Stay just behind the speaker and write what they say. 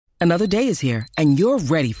Another day is here, and you're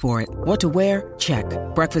ready for it. What to wear? Check.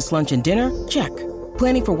 Breakfast, lunch, and dinner? Check.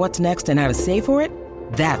 Planning for what's next and how to save for it?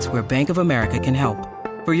 That's where Bank of America can help.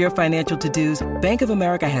 For your financial to-dos, Bank of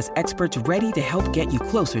America has experts ready to help get you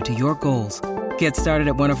closer to your goals. Get started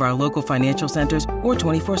at one of our local financial centers or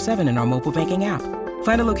 24/7 in our mobile banking app.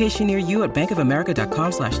 Find a location near you at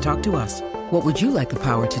bankofamerica.com/talktous. What would you like the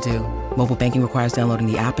power to do? Mobile banking requires downloading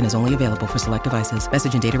the app and is only available for select devices.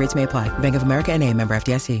 Message and data rates may apply. Bank of America NA, member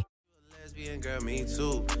FDIC. Girl, me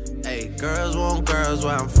too. Hey, girls want girls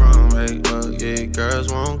where I'm from. Hey, yeah,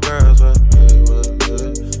 girls want girls where,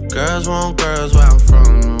 girls want girls where I'm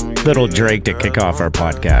from. Little Drake to kick off our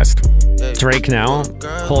podcast. Drake now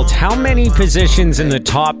holds how many positions in the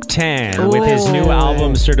top 10 with his new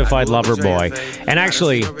album, Certified Lover Boy? And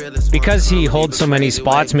actually, because he holds so many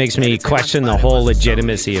spots, makes me question the whole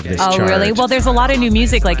legitimacy of this chart. Oh, really? Well, there's a lot of new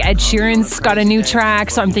music. Like Ed Sheeran's got a new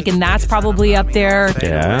track, so I'm thinking that's probably up there.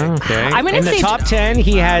 Yeah, okay. I'm gonna in say the top 10,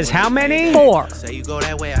 he has how many? 4.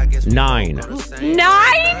 9.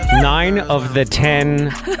 9 of the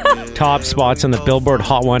 10 top spots on the Billboard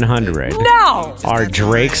Hot 100 are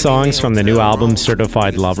Drake songs from the new album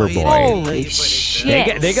Certified Lover Boy. Holy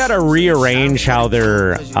shit. They got to rearrange how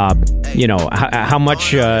they're, how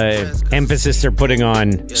much emphasis they're putting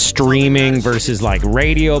on streaming versus like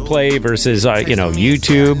radio play versus,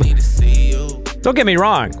 YouTube. Don't get me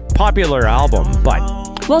wrong, popular album,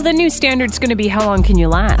 but... Well, the new standard's going to be how long can you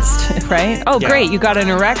last, right? Oh, great, you got an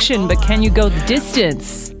erection, but can you go the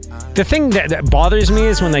distance? The thing that bothers me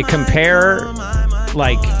is when they compare...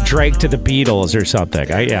 like Drake to the Beatles or something.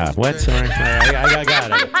 What? Sorry. I got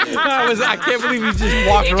it. I can't believe you just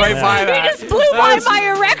walked by that. You just blew by my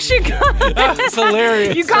erection. That's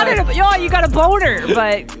hilarious. You got a boner,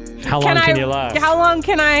 but how long can you last? How long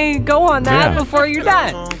can I go on that before you're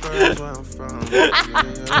done?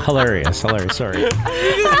 Hilarious. Sorry. You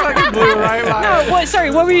just fucking blew right by. No, what? Sorry,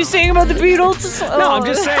 what were you saying about the Beatles? No, I'm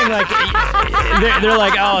just saying, like, they're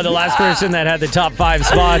like, the last person that had the top 5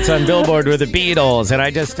 spots on Billboard were the Beatles, and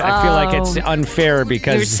I feel like it's unfair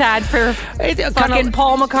because you're sad for fucking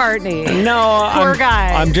Paul McCartney. No, poor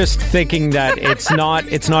guy. I'm just thinking that it's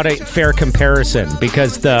not a fair comparison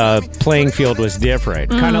because the playing field was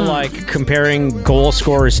different. Kind of like comparing goal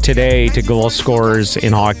scorers today to goal scorers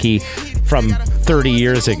in hockey from 30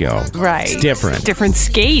 years ago. Right. It's different. Different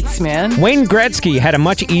skates, man. Wayne Gretzky had a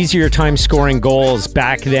much easier time scoring goals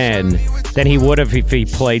back then than he would have if he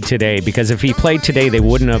played today, because if he played today, they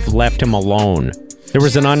wouldn't have left him alone. There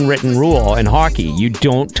was an unwritten rule in hockey. You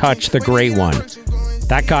don't touch the great one.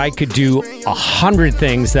 That guy could do 100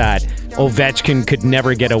 things that Ovechkin could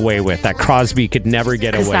never get away with, that Crosby could never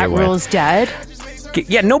get away with. Because that rule's dead?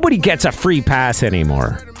 Yeah, nobody gets a free pass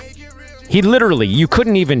anymore. He literally, you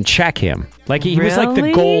couldn't even check him. Like, he was like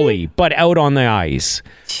the goalie, but out on the ice.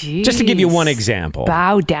 Jeez. Just to give you one example.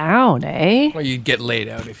 Bow down, eh? Or you'd get laid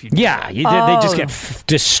out if you... Yeah, they just get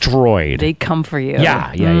destroyed. They come for you.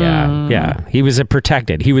 Yeah. He was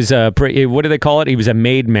protected. He was what do they call it? He was a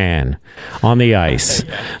made man on the ice.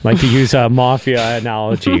 Like, to use a mafia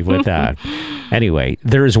analogy with that. Anyway,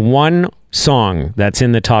 there's one song that's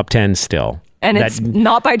in the top 10 still. And it's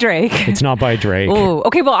not by Drake. It's not by Drake. Oh,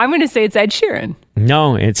 okay. Well, I'm going to say it's Ed Sheeran.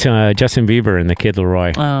 No, it's Justin Bieber and the Kid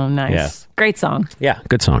Laroi. Oh, nice. Yeah. Great song. Yeah,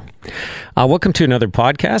 good song. Welcome to another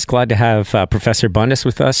podcast. Glad to have Professor Bundes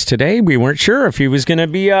with us today. We weren't sure if he was going to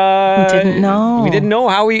be... Didn't know. We didn't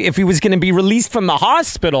know if he was going to be released from the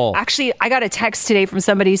hospital. Actually, I got a text today from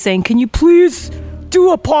somebody saying, can you please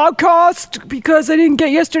do a podcast? Because I didn't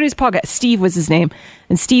get yesterday's podcast. Steve was his name.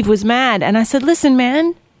 And Steve was mad. And I said, listen,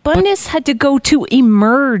 man, Bundes had to go to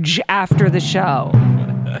Emerge after the show.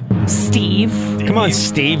 Steve. Come on,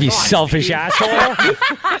 Steve, you selfish asshole.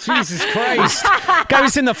 Jesus Christ. Guy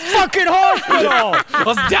was in the fucking hospital. I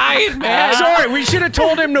was dying, man. Sorry, we should have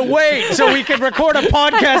told him to wait so we could record a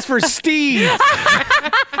podcast for Steve.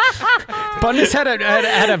 Bundes had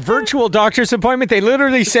a virtual doctor's appointment. They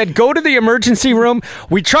literally said, go to the emergency room.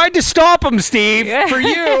 We tried to stop him, Steve, for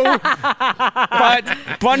you. But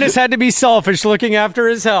Bundes had to be selfish looking after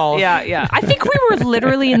his health. Yeah. I think we were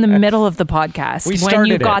literally in the middle of the podcast when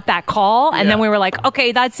you got that call, and then we were like,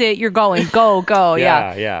 okay, that's it. You're going. Go.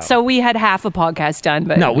 Yeah. So we had half a podcast done.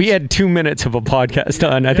 But no, we had 2 minutes of a podcast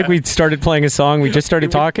done. I think we started playing a song. We just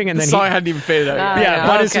started talking, and then the song hadn't even faded out yet.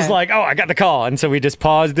 Bundes was like, oh, I got the call. And so we just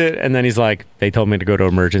paused it, and then he's like, they told me to go to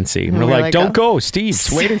emergency. And we're like, don't go.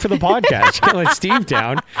 Steve's waiting for the podcast. You can't let Steve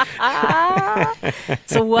down.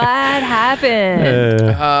 So what happened?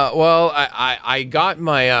 Well, I got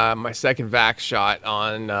my second vax shot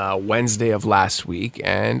on Wednesday of last week,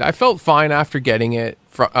 and I felt fine after getting it.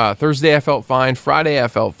 Thursday I felt fine. Friday I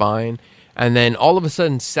felt fine. And then all of a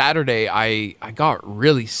sudden Saturday, I got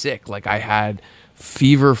really sick. Like I had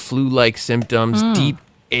fever, flu-like symptoms, deep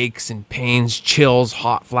aches and pains, chills,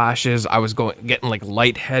 hot flashes. I was getting like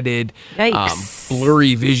lightheaded, Yikes.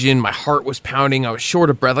 blurry vision. My heart was pounding. I was short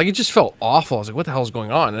of breath. Like it just felt awful. I was like, what the hell is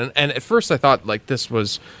going on? And at first I thought like this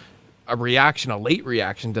was a late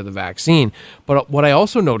reaction to the vaccine. But what I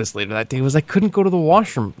also noticed later that day was I couldn't go to the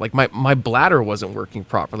washroom. Like my bladder wasn't working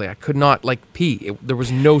properly. I could not like pee. There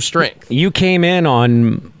was no strength. You came in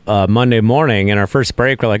on Monday morning, and our first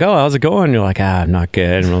break, we're like, "Oh, how's it going?" You're like, "I'm not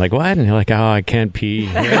good." And we're like, "What?" And you're like, "Oh, I can't pee."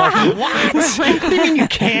 And you're like, what? What do you mean you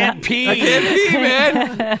can't pee? I can't pee,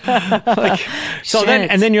 man. Like, so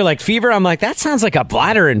then you're like, fever. I'm like, that sounds like a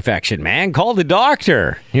bladder infection, man. Call the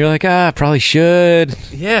doctor. And you're like, probably should.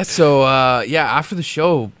 Yeah. So after the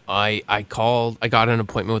show, I got an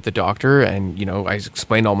appointment with the doctor, and I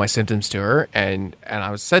explained all my symptoms to her, and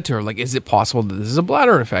I said to her, like, is it possible that this is a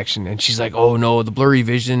bladder infection? And she's like, oh no, the blurry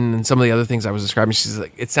vision and some of the other things I was describing. She's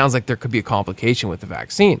like, it sounds like there could be a complication with the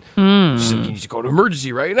vaccine. She's like, you need to go to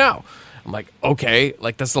emergency right now. I'm like, okay,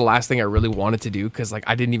 like that's the last thing I really wanted to do because like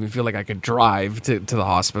I didn't even feel like I could drive to the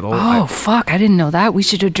hospital. Fuck! I didn't know that. We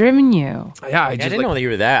should have driven you. Yeah, I didn't know that you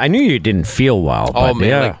were that. I knew you didn't feel well. Oh but man,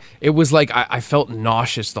 yeah. like, it was like I felt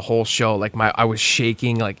nauseous the whole show. Like I was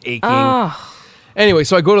shaking, like aching. Anyway,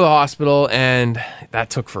 so I go to the hospital, and that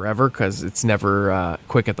took forever because it's never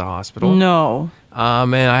quick at the hospital. No.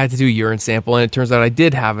 And I had to do a urine sample, and it turns out I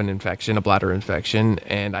did have an infection, a bladder infection,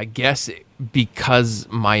 and I guess because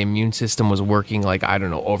my immune system was working like, I don't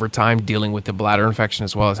know, overtime, dealing with the bladder infection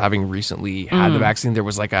as well as having recently had the vaccine, there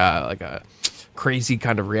was like a crazy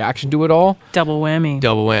kind of reaction to it all. Double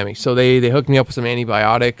whammy. So they hooked me up with some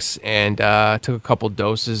antibiotics and took a couple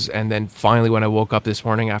doses, and then finally when I woke up this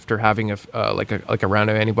morning after having a round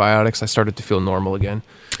of antibiotics, I started to feel normal again.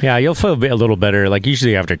 Yeah, you'll feel a little better. Like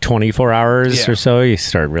usually after 24 hours or so, you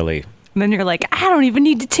start really. And then you're like, I don't even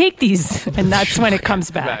need to take these, and that's when it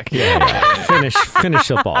comes back. Yeah. Finish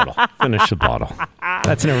the bottle. Finish the bottle.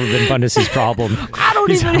 That's never been Bundes' problem. I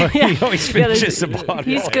don't even. He always finishes the bottle.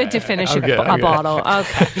 He's good to finish a bottle.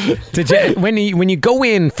 Okay. When you go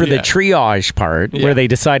in for the triage part where they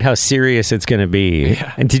decide how serious it's going to be,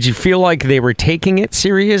 and did you feel like they were taking it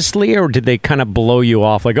seriously, or did they kind of blow you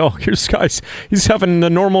off like, oh, here's guys, he's having the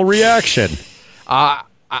normal reaction?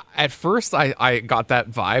 At first, I got that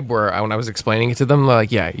vibe where when I was explaining it to them,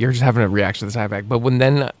 like, yeah, you're just having a reaction to this effect. But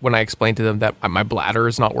when I explained to them that my bladder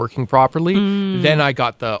is not working properly, then I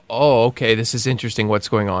got okay, this is interesting. What's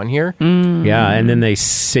going on here? Yeah, and then they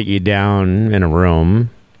sit you down in a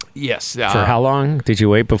room. Yes. For how long did you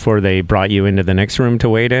wait before they brought you into the next room to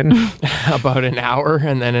wait in? About an hour,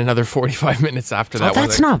 and then another 45 minutes after that.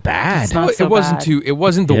 That's not bad. It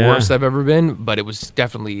wasn't the worst I've ever been, but it was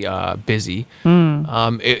definitely busy.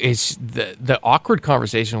 It's the awkward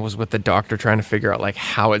conversation was with the doctor trying to figure out like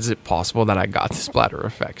how is it possible that I got this bladder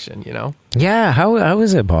infection? Yeah, how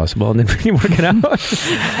is it possible? And then when you work it out, we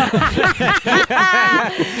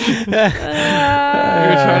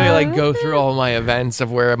were trying to like go through all my events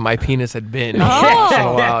of where my penis had been for a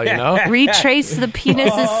while, Retrace the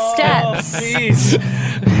penis's steps. Jeez.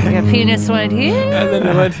 Your penis went here, and then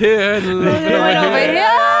it went here, and then it went over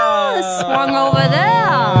here, swung over there.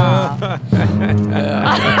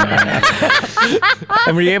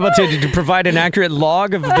 And were you able to provide an accurate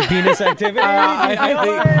log of the penis activity? I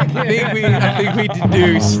think we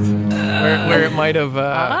deduced where it might have.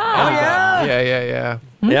 Yeah.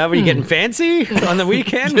 Yeah, were you getting fancy on the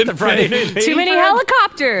weekend with the Friday night? Too many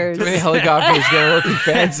helicopters. Too many helicopters getting working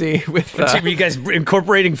fancy with. Were you guys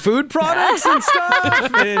incorporating food products and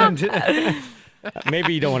stuff? And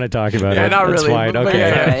maybe you don't want to talk about it. Not That's really. Fine.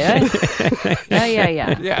 Okay.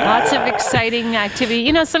 Yeah. Lots of exciting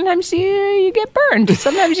activity. Sometimes you get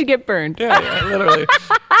burned. Yeah, literally.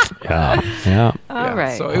 Yeah. All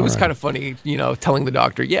right. So it was kind of funny, telling the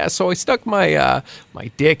doctor, so I stuck my my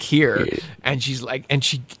dick here, and she's like, and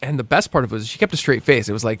the best part of it was she kept a straight face.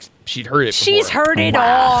 It was like she'd heard it before. She's heard it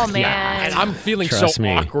all, man. Yeah. And I'm feeling Trust so me.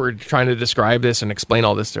 awkward trying to describe this and explain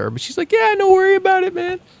all this to her, but she's like, yeah, don't worry about it,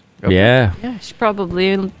 man. Okay. Yeah. She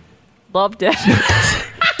probably loved it.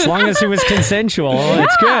 As long as it was consensual,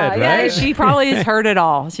 it's good, right? Yeah, she probably has heard it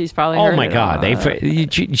all. She's probably heard Oh my it God! all. You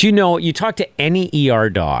talk to any ER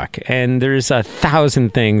doc, and there's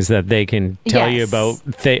 1,000 things that they can tell you about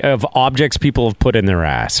of objects people have put in their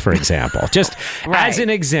ass. For example, just as an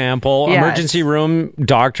example, emergency room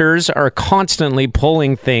doctors are constantly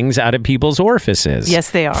pulling things out of people's orifices. Yes,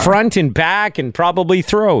 they are. Front and back, and probably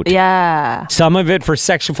throat. Yeah. Some of it for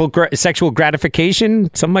sexual gratification.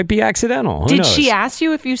 Some might be accidental. Who Did knows? she ask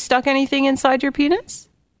you if you stuck anything inside your penis?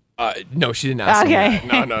 No, she didn't ask me Okay.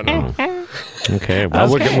 that. No. Okay. Well,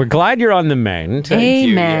 we're glad you're on the mend. Thank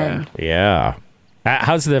you, Amen. Yeah.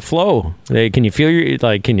 How's the flow? Can you feel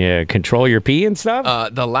can you control your pee and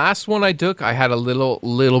stuff? The last one I took, I had a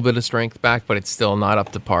little bit of strength back, but it's still not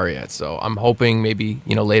up to par yet. So I'm hoping maybe,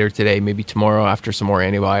 later today, maybe tomorrow after some more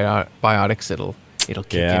antibiotics, it'll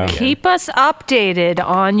kick in again. Keep us updated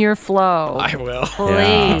on your flow. I will.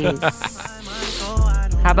 Please.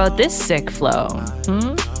 How about this sick flow?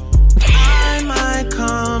 I might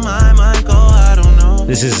come, I might go, I don't know.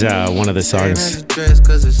 This is one of the songs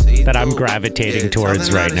that I'm gravitating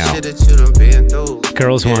towards right now.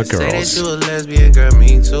 Girls want girls. Say that you a lesbian, girl,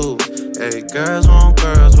 me too. Hey, girls want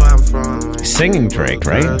girls where I'm from. Singing Drake,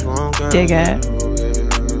 right? Dig it.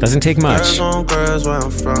 Doesn't take much. Girls want girls where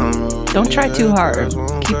I'm from. Don't try too hard.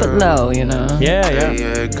 Keep it low, Yeah.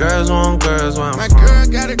 Yeah, girls want girls where I'm My from. girl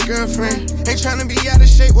got a girlfriend. Ain't tryna be out of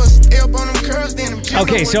shape. What's up on them curls? Then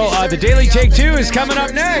Okay, so the Daily Take 2 is coming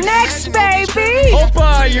up next. Next, baby!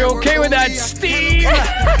 Opa, you okay with that, Steve?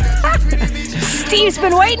 Steve's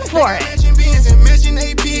been waiting for it. Matching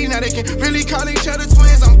AP. Now they can really call each other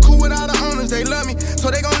twins. I'm cool with all the owners. They love me. So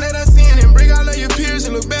they gon' let us in and bring all of your peers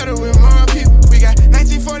to look better with more people. We got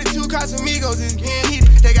 1942 Casamigos. It's getting heated.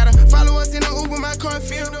 They gotta follow us in the Uber. My car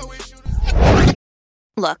filled up with shooters.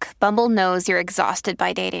 Look, Bumble knows you're exhausted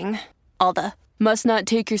by dating. All the must not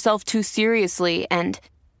take yourself too seriously and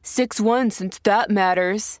 6'1" since that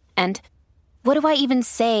matters. And what do I even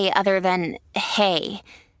say other than hey?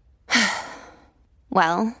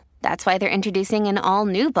 Well, that's why they're introducing an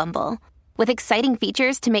all-new Bumble with exciting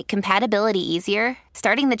features to make compatibility easier,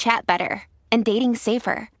 starting the chat better, and dating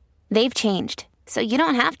safer. They've changed, so you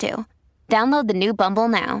don't have to. Download the new Bumble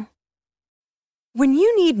now. When you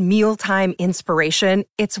need mealtime inspiration,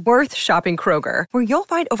 it's worth shopping Kroger, where you'll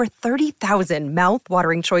find over 30,000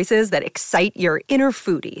 mouth-watering choices that excite your inner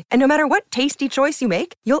foodie. And no matter what tasty choice you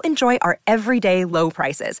make, you'll enjoy our everyday low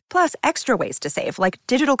prices, plus extra ways to save, like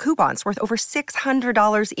digital coupons worth over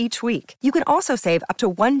 $600 each week. You can also save up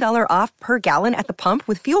to $1 off per gallon at the pump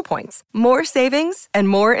with fuel points. More savings and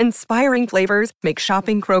more inspiring flavors make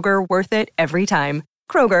shopping Kroger worth it every time.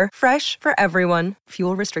 Kroger, fresh for everyone.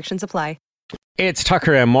 Fuel restrictions apply. It's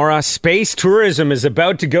Tucker and Mora. Space tourism is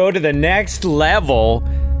about to go to the next level.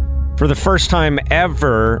 For the first time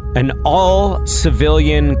ever, an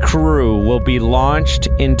all-civilian crew will be launched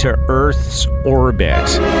into Earth's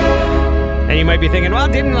orbit. And you might be thinking, well,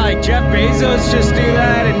 didn't Jeff Bezos just do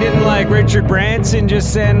that? And didn't Richard Branson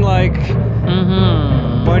just send a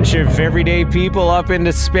bunch of everyday people up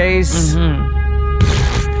into space?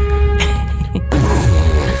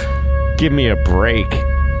 Give me a break.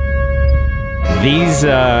 These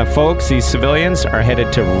folks, these civilians, are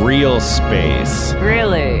headed to real space.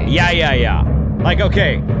 Really? Yeah.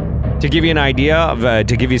 Okay, to give you an idea of,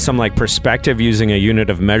 to give you some perspective using a unit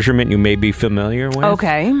of measurement you may be familiar with.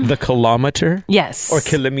 Okay. The kilometer. Yes. Or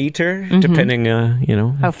kilometer, depending,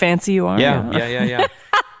 How fancy you are. Yeah.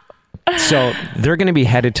 So they're going to be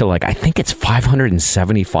headed to I think it's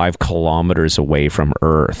 575 kilometers away from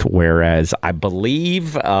Earth, whereas I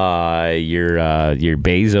believe your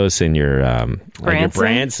Bezos and your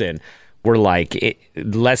Branson were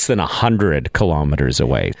less than 100 kilometers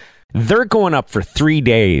away. They're going up for 3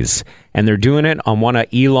 days, and they're doing it on one of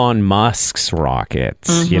Elon Musk's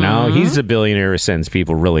rockets. He's a billionaire who sends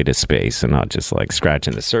people really to space and not just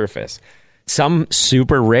scratching the surface. Some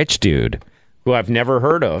super rich dude who I've never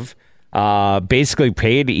heard of basically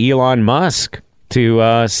paid Elon Musk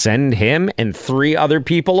to send him and 3 other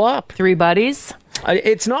people up. 3 buddies?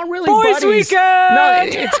 It's not really Boys buddies. Weekend! No,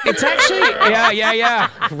 it's actually yeah,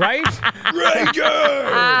 right?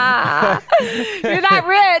 You're that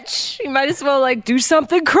rich. You might as well do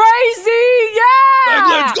something crazy. Yeah.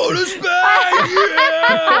 Let's go to space.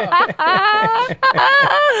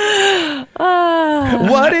 Yeah.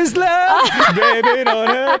 What is love? Baby, don't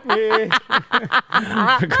hurt me.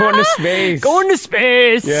 We're going to space. Going to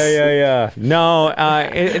space. Yeah. No,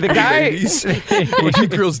 the guy. What are you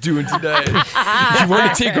girls doing tonight? You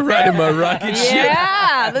want to take a ride in my rocket ship?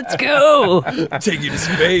 Yeah, let's go. Take you to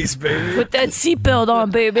space, baby. Put that seatbelt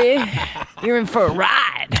on, baby. You're in for a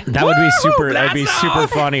ride. That would be super. That'd be super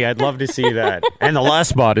funny. I'd love to see that. And the last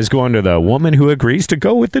spot is going to the woman who agrees to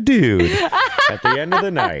go with the dude at the end of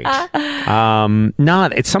the night.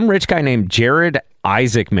 It's some rich guy named Jared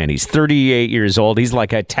Isaacman. He's 38 years old. He's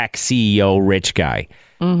like a tech CEO, rich guy.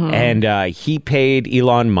 And he paid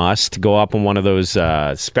Elon Musk to go up on one of those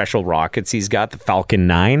special rockets he's got, the Falcon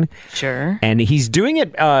 9. Sure. And he's doing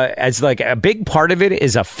it as a big part of it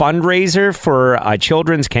is a fundraiser for a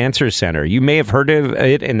children's cancer center. You may have heard of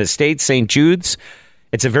it in the States, St. Jude's.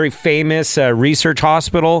 It's a very famous research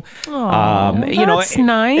hospital. That's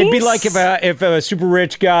nice. It'd be like if a super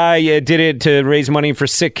rich guy did it to raise money for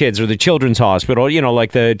sick kids, or the Children's Hospital,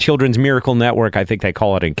 like the Children's Miracle Network, I think they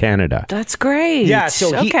call it in Canada. That's great. Yeah,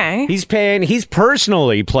 so he's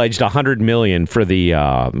personally pledged $100 million for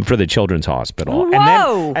the Children's Hospital.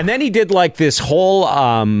 Whoa. And then he did like this whole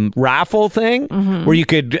raffle thing where you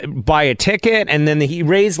could buy a ticket, and then he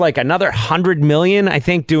raised like another $100 million, I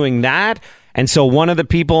think, doing that. And so one of the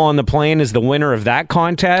people on the plane is the winner of that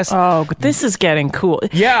contest. Oh, this is getting cool.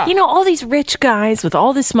 Yeah. All these rich guys with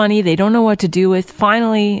all this money, they don't know what to do with.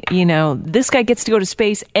 Finally, this guy gets to go to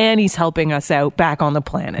space and he's helping us out back on the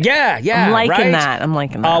planet. Yeah. I'm liking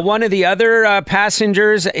right? that. One of the other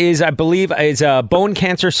passengers is, I believe, is a bone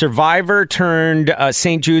cancer survivor turned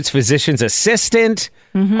St. Jude's physician's assistant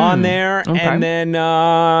on there. Okay. And then,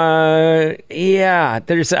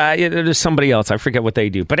 there's somebody else. I forget what they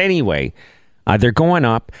do. But anyway, they're going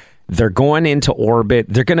up. They're going into orbit.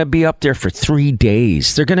 They're going to be up there for 3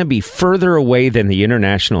 days. They're going to be further away than the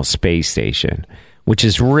International Space Station, which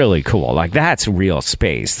is really cool. Like, that's real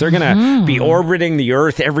space. They're going to be orbiting the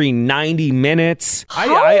Earth every 90 minutes. I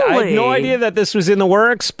had no idea that this was in the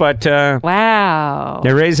works, but wow.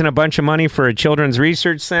 They're raising a bunch of money for a children's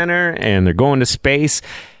research center, and they're going to space,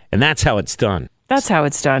 and that's how it's done. That's how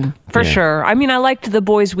it's done, for sure. I mean, I liked the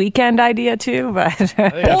Boys Weekend idea, too, but...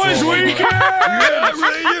 Boys Weekend!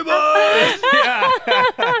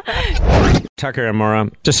 Tucker and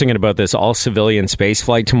Maura, just thinking about this all-civilian space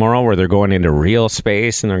flight tomorrow where they're going into real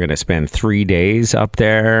space, and they're going to spend 3 days up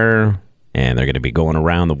there, and they're going to be going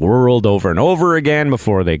around the world over and over again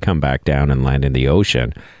before they come back down and land in the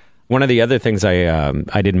ocean. One of the other things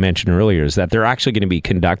I didn't mention earlier is that they're actually going to be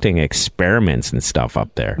conducting experiments and stuff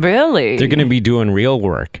up there. Really? They're going to be doing real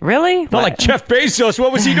work. Really? Not like Jeff Bezos.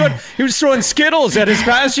 What was he doing? He was throwing Skittles at his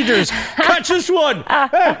passengers. Catch this one.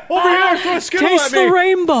 Hey, over here, throw a Skittle Taste at me. the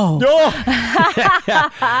rainbow.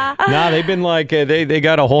 No, they've been like, they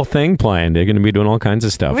got a whole thing planned. They're going to be doing all kinds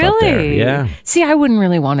of stuff up there. Really? Yeah. See, I wouldn't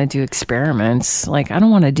really want to do experiments. Like, I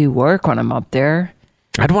don't want to do work when I'm up there.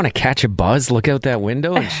 I'd want to catch a buzz, look out that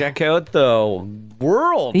window, and check out the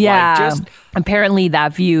world. Yeah. Apparently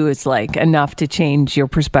that view is like enough to change your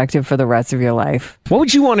perspective for the rest of your life. What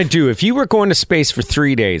would you want to do if you were going to space for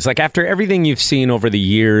 3 days? Like, after everything you've seen over the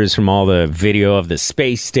years from all the video of the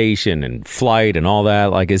space station and flight and all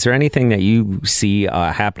that, like, is there anything that you see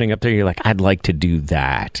happening up there? You're like, I'd like to do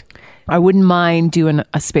that. I wouldn't mind doing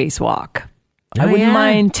a spacewalk. I wouldn't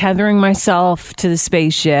mind tethering myself to the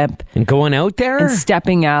spaceship. And going out there? And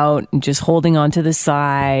stepping out and just holding onto the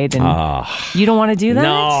side. And you don't want to do that?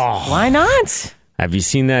 No. Why not? Have you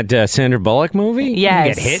seen that Sandra Bullock movie? Yes.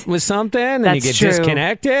 You get hit with something and That's you get true.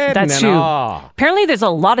 disconnected. That's and then, true. Apparently there's a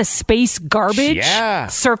lot of space garbage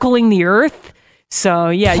circling the Earth. So,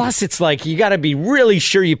 yeah. Plus, it's like you got to be really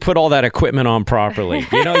sure you put all that equipment on properly.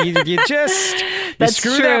 You just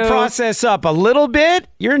screw that process up a little bit,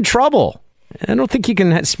 you're in trouble. I don't think you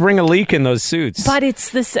can spring a leak in those suits. But it's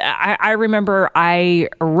this, I remember I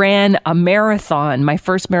ran a marathon, my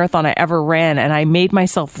first marathon I ever ran, and I made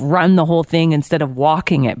myself run the whole thing instead of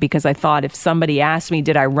walking it because I thought if somebody asked me,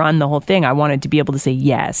 did I run the whole thing? I wanted to be able to say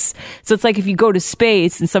yes. So it's like if you go to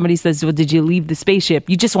space and somebody says, well, did you leave the spaceship?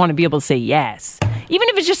 You just want to be able to say yes. Even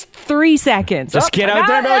if it's just 3 seconds. Just get out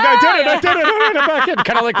there and be like, I did it, back in.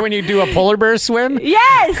 Kind of like when you do a polar bear swim.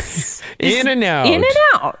 Yes. In and out. In and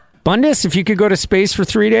out. Bundes, if you could go to space for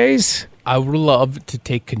 3 days? I would love to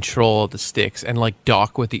take control of the sticks and like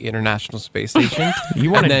dock with the International Space Station.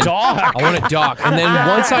 You want to dock? I want to dock, and then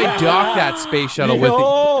once I dock that space shuttle with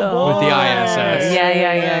the ISS,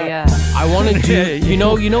 Yeah. I want to do. You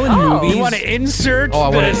know, in movies, You want to insert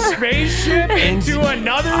the spaceship into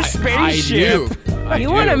another spaceship?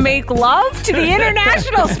 You want to make love to the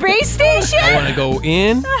International Space Station? I want to go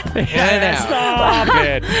in and out. Stop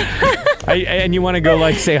it. And you want to go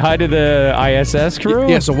like say hi to the ISS crew?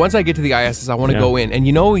 Yeah. So once I get to the ISS, I want to go in, and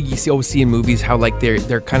you always see in movies how like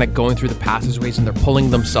they're kind of going through the passageways and they're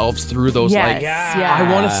pulling themselves through those. I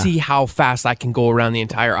want to see how fast I can go around the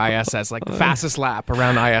entire ISS, like the fastest lap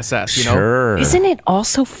around ISS. You know? Sure. Isn't it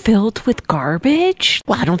also filled with garbage?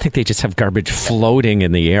 Well, I don't think they just have garbage floating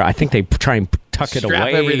in the air. I think they try and tuck it Strap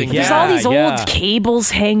away. everything Yeah, There's all these old cables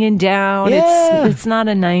hanging down. Yeah. It's not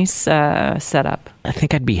a nice setup. I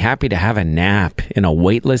think I'd be happy to have a nap in a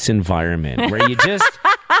weightless environment where you just,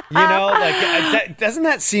 doesn't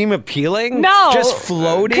that seem appealing? No. Just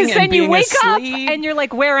floating and Because then being you wake asleep? up and you're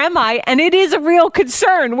like, where am I? And it is a real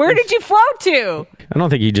concern. Where did you float to? I don't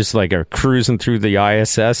think you just like are cruising through the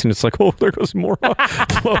ISS and it's like, oh, there goes more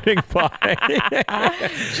floating by.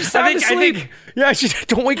 She's sound asleep. Yeah,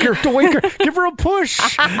 don't wake her. Give her a push.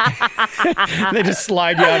 They just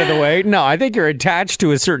slide you out of the way. No, I think you're attached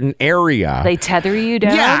to a certain area. They tether you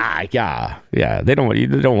down? Yeah. They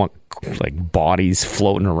don't want like bodies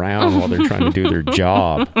floating around while they're trying to do their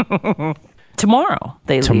job. Tomorrow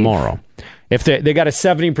they leave. If they got a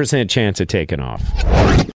 70% chance of taking off.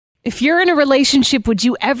 If you're in a relationship, would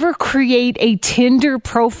you ever create a Tinder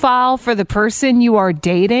profile for the person you are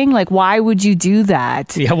dating? Like, why would you do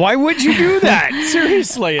that? Yeah, why would you do that?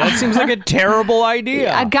 Seriously, that seems like a terrible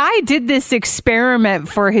idea. A guy did this experiment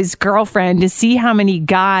for his girlfriend to see how many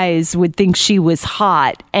guys would think she was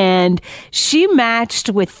hot. And she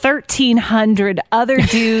matched with 1,300 other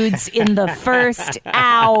dudes in the first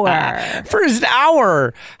hour. First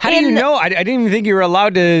hour? How do you know? I didn't even think you were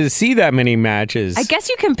allowed to see that many matches. I guess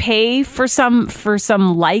you can pay for some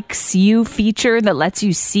likes you feature that lets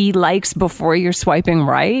you see likes before you're swiping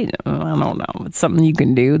right. I don't know. It's something you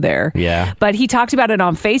can do there. Yeah. But he talked about it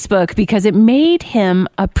on Facebook because it made him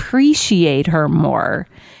appreciate her more.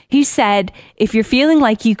 He said, if you're feeling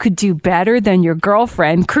like you could do better than your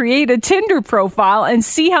girlfriend, create a Tinder profile and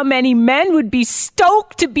see how many men would be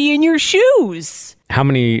stoked to be in your shoes. How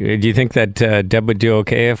many, do you think that Deb would do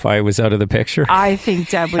okay if I was out of the picture? I think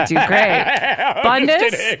Deb would do great.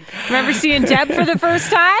 Bundus, remember seeing Deb for the first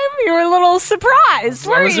time? You were a little surprised,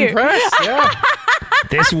 weren't you? I was impressed, yeah.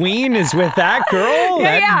 This ween is with that girl?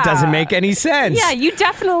 That doesn't make any sense. Yeah, you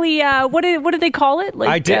definitely, what do they call it? Like,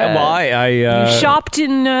 I did. You shopped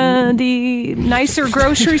in the nicer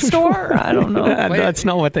grocery store? I don't know. That's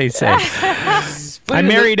not what they say. I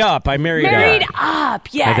married up. Married up,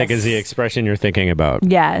 yes. I think is the expression you're thinking about.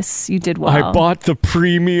 Yes, you did well. I bought the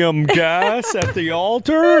premium gas at the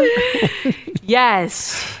altar.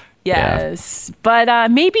 Yes.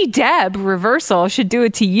 But maybe Deb, reversal, should do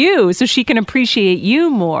it to you so she can appreciate you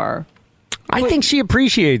more. I think she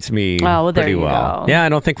appreciates me pretty well. Go. Yeah, I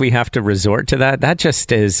don't think we have to resort to that. That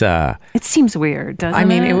just is... it seems weird, doesn't it? I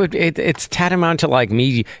mean, it's tantamount to like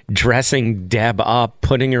me dressing Deb up,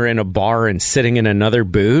 putting her in a bar and sitting in another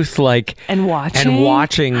booth, like... And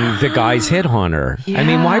watching the guys hit on her. Yeah. I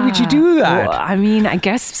mean, why would you do that? Well, I mean, I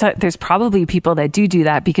guess there's probably people that do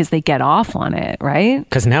that because they get off on it, right?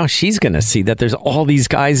 Because now she's going to see that there's all these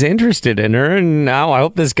guys interested in her, and now I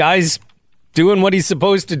hope this guy's doing what he's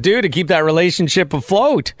supposed to do to keep that relationship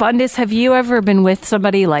afloat. Bundus, have you ever been with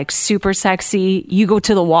somebody like super sexy? You go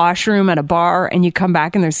to the washroom at a bar and you come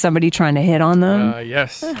back and there's somebody trying to hit on them?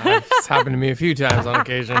 Yes. It's happened to me a few times on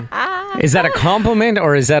occasion. Is that a compliment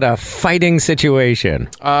or is that a fighting situation?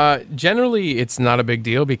 Generally, it's not a big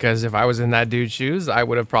deal because if I was in that dude's shoes, I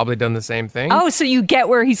would have probably done the same thing. Oh, so you get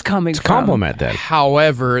where he's coming from. Compliment then.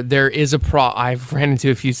 However, there is I've ran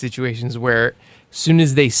into a few situations where as soon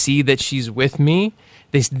as they see that she's with me,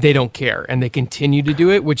 they don't care and they continue to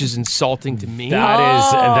do it, which is insulting to me.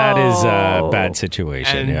 That is a bad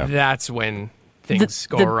situation. And that's when things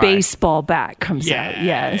go awry. The baseball bat comes out.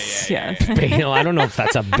 Yes. I don't know if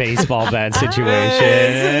that's a baseball bat situation.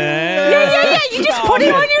 Yeah. You just put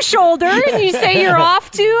it on your shoulder and you say you're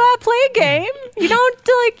off to play a game. You don't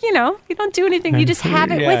you don't do anything. You just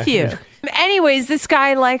have it with you. Anyways, this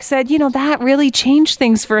guy said, that really changed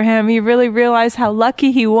things for him. He really realized how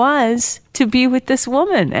lucky he was to be with this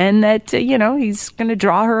woman and that, he's going to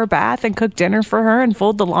draw her a bath and cook dinner for her and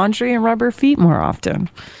fold the laundry and rub her feet more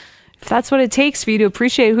often. If that's what it takes for you to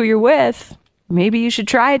appreciate who you're with, maybe you should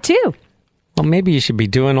try it too. Well, maybe you should be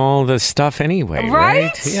doing all this stuff anyway,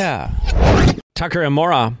 right? Yeah. Tucker and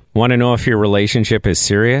Maura want to know if your relationship is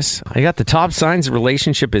serious. I got the top signs the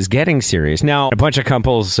relationship is getting serious. Now, a bunch of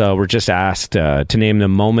couples were just asked to name the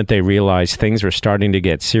moment they realized things were starting to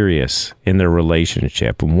get serious in their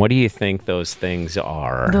relationship. And what do you think those things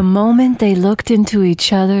are? The moment they looked into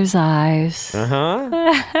each other's eyes. Uh-huh.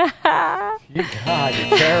 God,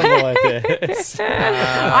 you're terrible at this.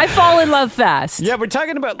 I fall in love fast. Yeah, we're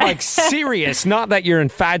talking about serious, not that you're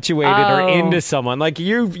infatuated or into someone. Like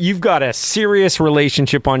you've got a serious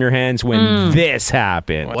relationship on your hands when this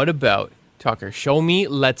happened. What about, Tucker, show me,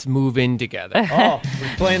 let's move in together. Oh,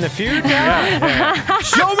 we're playing the feud now? Yeah.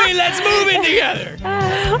 Show me, let's move in together.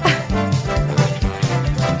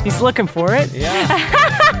 He's looking for it. Yeah.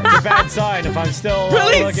 It's a bad sign if I'm still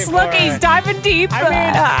looking for it. He's diving deep. I mean,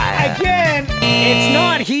 again, it's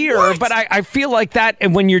not here, but I feel like that,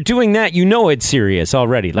 and when you're doing that, it's serious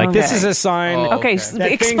already. This is a sign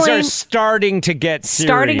that things are starting to get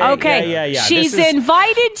serious. Okay. Yeah. She's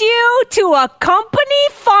invited you to a company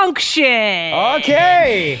function.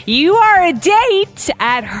 Okay. You are a date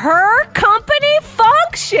at her company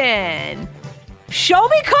function. Show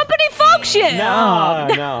me company function.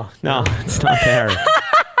 No, it's not there.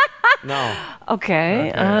 No.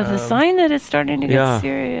 Okay. The sign that it's starting to get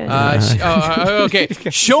serious. Okay.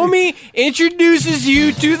 Show me introduces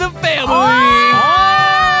you to the family.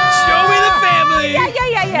 Show me the family.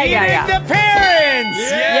 Yeah. The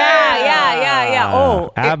parents. Yeah.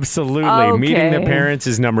 Oh, absolutely. Okay. Meeting the parents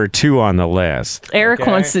is number 2 on the list. Eric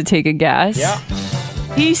wants to take a guess. Yeah.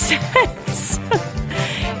 He says,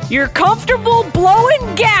 you're comfortable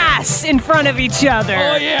blowing gas in front of each other.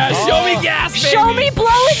 Oh yeah, show me gas, baby. Show me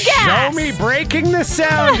blowing gas. Show me breaking the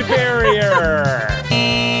sound barrier.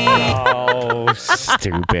 Oh,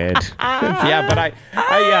 stupid. Yeah, but I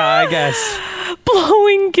guess.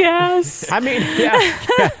 Blowing gas. I mean,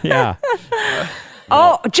 yeah.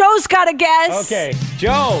 Oh, Joe's got a guess. Okay,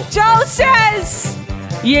 Joe. Joe says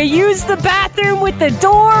you use the bathroom with the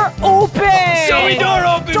door open. Show me door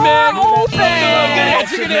open, Door man. open. That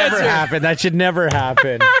should never happen. That should never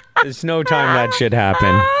happen. There's no time that should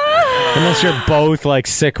happen. Unless you're both like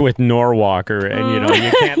sick with Norwalker and you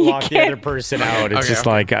can't lock the other person out. It's just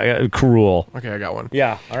like cruel. Okay, I got one.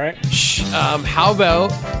 Yeah, all right. How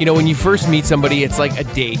about, when you first meet somebody, it's like a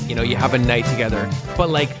date, you have a night together. But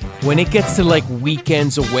like when it gets to like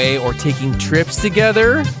weekends away or taking trips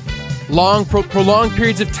together, long prolonged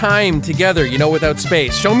periods of time together, without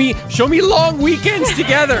space. Show me long weekends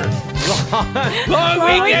together.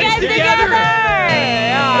 long weekends together.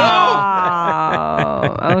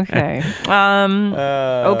 Oh, okay.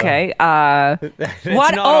 Okay.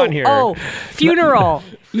 What? On here. Oh, funeral.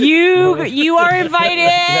 You are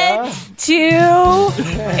invited to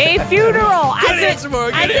a funeral.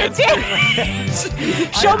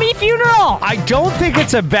 Show me funeral. I don't think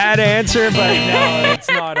it's a bad answer, but no, it's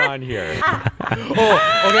not on here.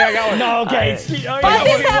 Oh, okay, I got one. No, okay.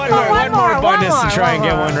 One more abundance to try and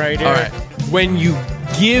get one right here. All right. When you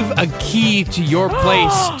give a key to your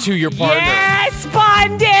place to your partner. Yes,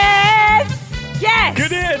 Bundus. Yes.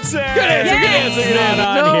 Good answer. Yes.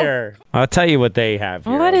 Not on here. I'll tell you what they have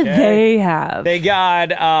here. What do they have? They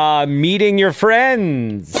got meeting your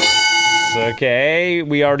friends. Okay.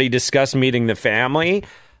 We already discussed meeting the family.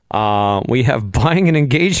 We have buying an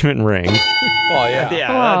engagement ring. Oh, yeah.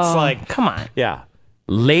 That's like... Come on. Yeah.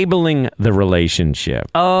 Labeling the relationship.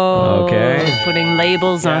 Oh. Okay. Putting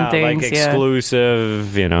labels on things. Like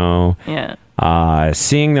exclusive, Yeah.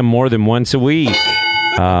 Seeing them more than once a week.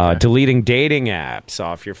 Deleting dating apps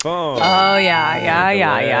off your phone. Oh, yeah.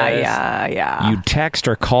 You text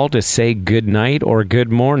or call to say good night or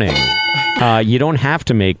good morning. You don't have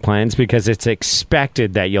to make plans because it's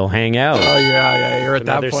expected that you'll hang out. Oh, yeah. You're at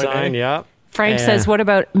Another that point. sign, yeah. Frank says, what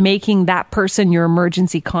about making that person your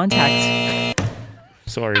emergency contact?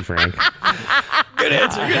 Sorry, Frank. Good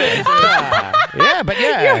answer. Yeah, but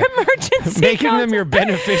Your emergency making contact. them your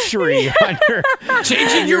beneficiary on your...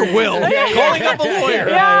 Changing your will. Calling up a lawyer.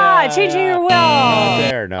 Yeah, changing your will. Not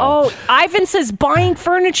there, no. Oh, Ivan says buying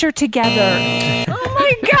furniture together. Oh,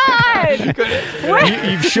 my God.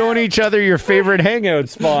 You've shown each other your favorite hangout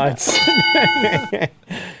spots.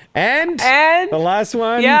 And the last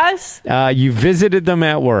one. Yes. You visited them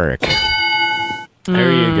at work.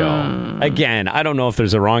 There you go. Again, I don't know if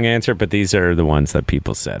there's a wrong answer, but these are the ones that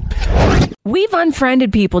people said. We've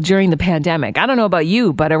unfriended people during the pandemic. I don't know about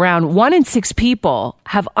you, but around 1 in 6 people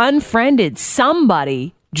have unfriended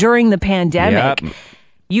somebody during the pandemic. Yep.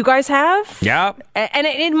 You guys have? Yep. And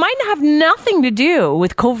it might have nothing to do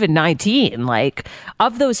with COVID-19. Like,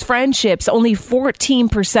 of those friendships, only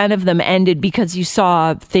 14% of them ended because you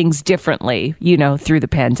saw things differently, through the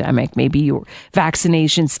pandemic. Maybe your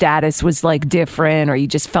vaccination status was like different, or you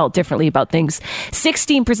just felt differently about things.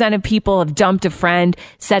 16% of people have dumped a friend,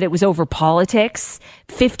 said it was over politics.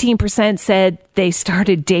 15% said they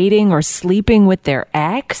started dating or sleeping with their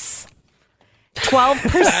ex.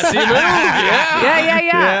 12%. Yeah.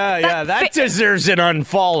 That deserves an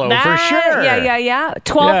unfollow for sure. Yeah.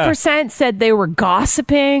 12% said they were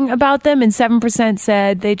gossiping about them, and 7%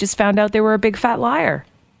 said they just found out they were a big fat liar.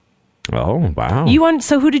 Oh, wow.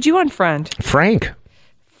 So who did you unfriend? Frank.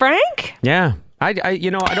 Frank? Yeah. I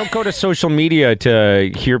don't go to social media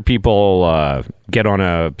to hear people get on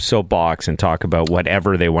a soapbox and talk about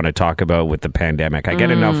whatever they want to talk about with the pandemic. I get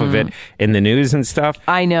enough of it in the news and stuff.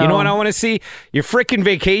 I know. You know what I want to see? Your freaking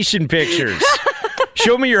vacation pictures.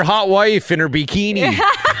 Show me your hot wife in her bikini.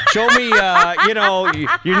 Show me,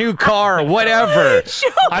 your new car or whatever.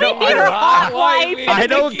 I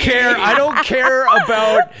don't care. I don't care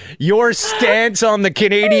about your stance on the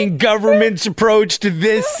Canadian government's approach to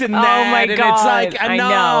this and that. Oh my and God. It's like,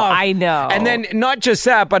 enough. I know. And then not just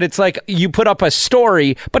that, but it's like you put up a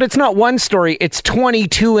story, but it's not one story. It's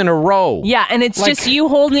 22 in a row. Yeah, and it's just you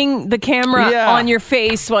holding the camera on your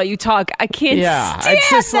face while you talk. I can't stand it's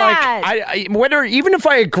just that. like even if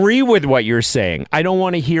I agree with what you're saying, I don't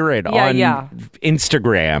want to hear it on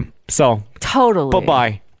Instagram. So totally.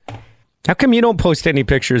 Bye-bye. How come you don't post any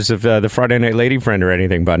pictures of the Friday Night Lady Friend or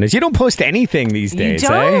anything, Buttons? You don't post anything these days, You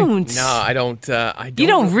don't. eh? No, I don't. You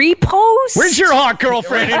don't repost? Where's your hot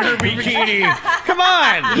girlfriend in her bikini? Come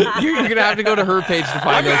on. You're going to have to go to her page to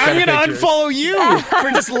find those I'm kind going of to pictures. unfollow you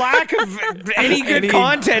for just lack of any good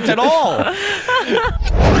content at all.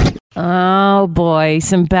 Oh, boy.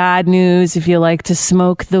 Some bad news if you like to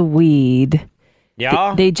smoke the weed.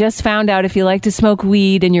 Yeah? They just found out if you like to smoke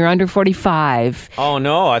weed and you're under 45. Oh,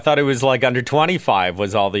 no. I thought it was like under 25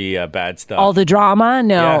 was all the bad stuff. All the drama?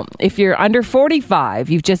 No. Yeah. If you're under 45,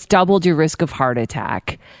 you've just doubled your risk of heart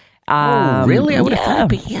attack. Really? I would have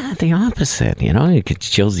thought the opposite. It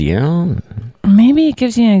chills you out. Maybe it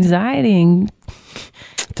gives you anxiety. And,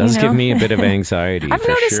 It does give me a bit of anxiety. I've for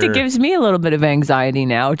noticed sure. it gives me a little bit of anxiety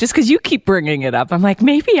now, just because you keep bringing it up. I'm like,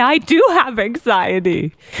 maybe I do have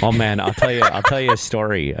anxiety. Oh man, I'll tell you a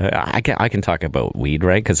story. I can talk about weed,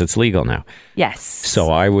 right? Because it's legal now. Yes.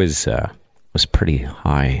 So I was pretty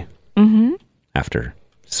high after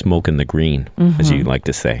smoking the green, as you like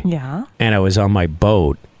to say. Yeah. And I was on my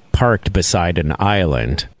boat, parked beside an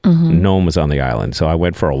island. No one was on the island, so I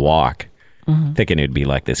went for a walk, thinking it'd be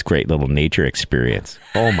like this great little nature experience.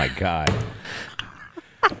 Oh my God.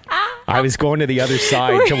 I was going to the other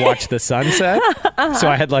side to watch the sunset. So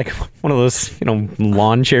I had like one of those,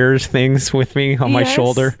 lawn chairs things with me on my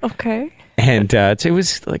shoulder. Okay. And it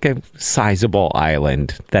was like a sizable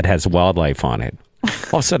island that has wildlife on it.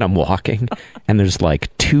 All of a sudden I'm walking and there's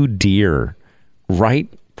like 2 deer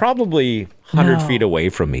probably 100 feet away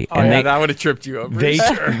from me. And that would have tripped you up.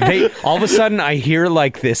 they all of a sudden I hear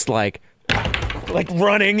like this like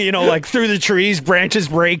running, like through the trees, branches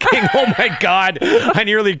breaking. Oh my God. I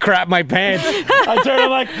nearly crapped my pants. I turn, I'm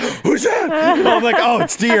like, who's that? I'm like, oh,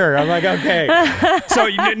 it's deer. I'm like, okay. So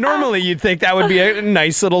normally you'd think that would be a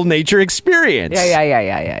nice little nature experience.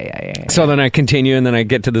 Yeah. So then I continue and then I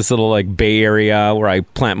get to this little like bay area where I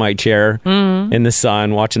plant my chair in the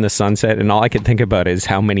sun, watching the sunset. And all I could think about is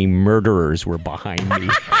how many murderers were behind me,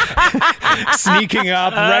 sneaking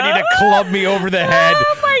up, ready to club me over the head.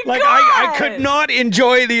 Oh my Like God. I could not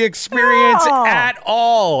enjoy the experience at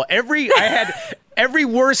all. I had every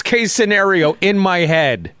worst case scenario in my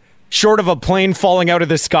head, short of a plane falling out of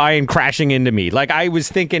the sky and crashing into me. Like I was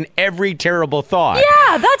thinking every terrible thought.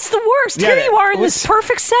 Yeah, that's the worst. Yeah, Here you are in it was- this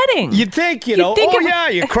perfect setting. You'd think, think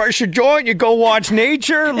it- you crush your joint, you go watch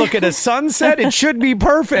nature, look at a sunset. It should be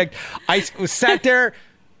perfect. I sat there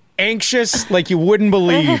anxious like you wouldn't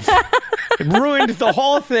believe. It ruined the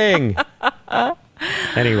whole thing.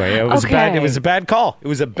 Anyway, it was Okay. It was a bad call. It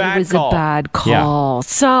was a bad It was call. a bad Yeah. call.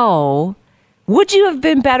 So, would you have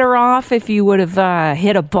been better off if you would have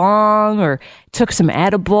hit a bong or took some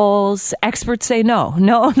edibles? Experts say no.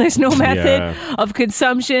 No, there's no method of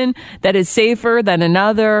consumption that is safer than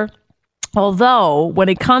another. Although, when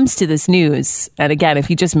it comes to this news, and again, if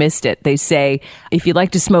you just missed it, they say if you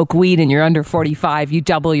like to smoke weed and you're under 45, you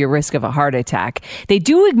double your risk of a heart attack. They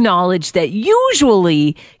do acknowledge that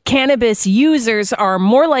usually cannabis users are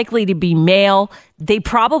more likely to be male. They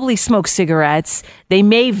probably smoke cigarettes, they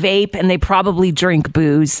may vape, and they probably drink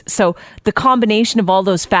booze. So the combination of all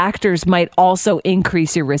those factors might also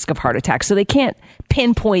increase your risk of heart attack. So they can't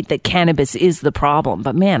pinpoint that cannabis is the problem.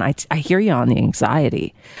 But man, I hear you on the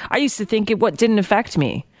anxiety. I used to think it didn't affect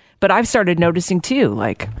me, but I've started noticing too.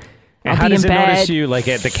 Like, And I'll how be does in it bed. notice you? Like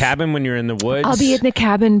at the cabin when you're in the woods? I'll be in the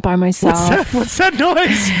cabin by myself. What's that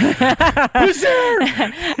noise? Who's there?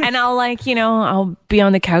 And I'll I'll be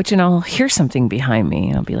on the couch and I'll hear something behind me.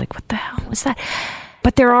 And I'll be like, what the hell was that?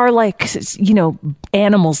 But there are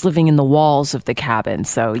animals living in the walls of the cabin.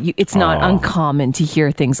 So it's not uncommon to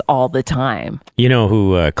hear things all the time. You know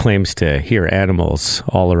who claims to hear animals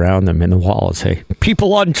all around them in the walls? Hey,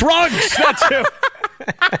 people on drugs. That's who.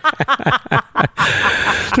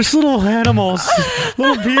 There's little animals,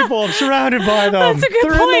 little people surrounded by them. That's a good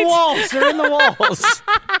They're in point. the walls. They're in the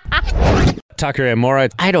walls. Tucker and Maura,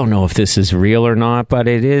 I don't know if this is real or not, but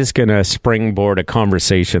it is going to springboard a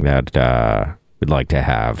conversation that we'd like to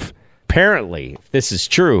have. apparently, if this is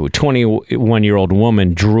true, 21-year-old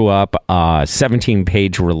woman drew up a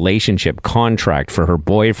 17-page relationship contract for her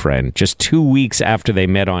boyfriend just 2 weeks after they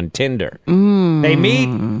met on Tinder. They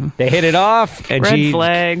meet, they hit it off, and Red she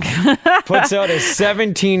flag. puts out a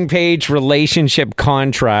 17-page relationship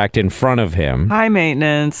contract in front of him. High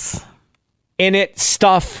maintenance. In it,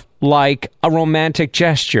 stuff like a romantic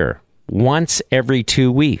gesture once every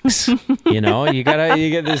 2 weeks. You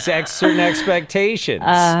get this certain expectations.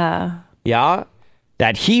 Yeah,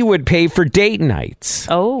 that he would pay for date nights.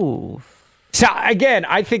 Oh. So again,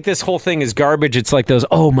 I think this whole thing is garbage. It's like those,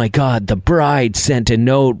 oh my God, the bride sent a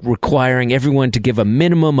note requiring everyone to give a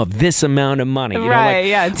minimum of this amount of money. You Right,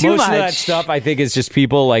 yeah, too most much. of that stuff, I think, is just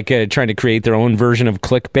people like trying to create their own version of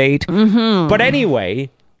clickbait. Mm-hmm. But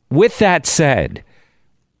anyway, with that said,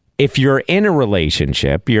 if you're in a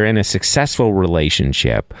relationship, you're in a successful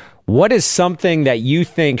relationship, what is something that you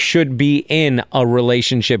think should be in a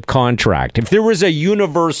relationship contract? If there was a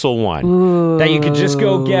universal one that you could just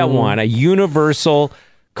go get one, a universal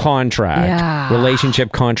contract,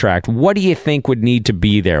 relationship contract, what do you think would need to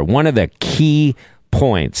be there? One of the key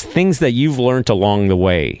points, things that you've learned along the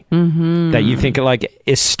way that you think, like,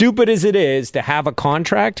 as stupid as it is to have a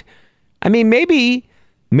contract, I mean, maybe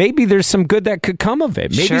there's some good that could come of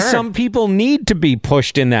it. Maybe some people need to be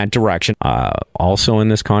pushed in that direction. Also in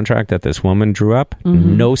this contract that this woman drew up,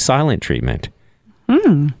 no silent treatment.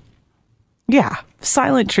 Yeah.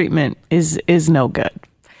 Silent treatment is no good.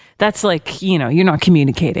 That's like, you're not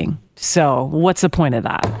communicating. So what's the point of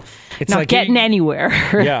that? It's not like getting anywhere.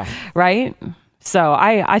 Yeah. Right? So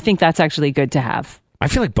I think that's actually good to have. I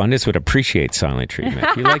feel like Bundes would appreciate silent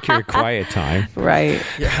treatment. You like your quiet time. Right.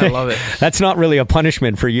 Yeah, I love it. That's not really a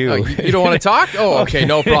punishment for you. Oh, you don't want to talk? Oh, okay,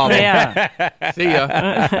 no problem. Yeah. See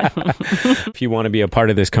ya. If you want to be a part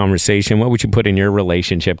of this conversation, what would you put in your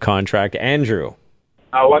relationship contract? Andrew.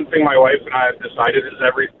 One thing my wife and I have decided is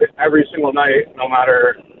every single night, no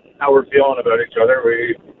matter how we're feeling about each other,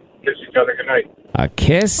 we kiss each other goodnight. A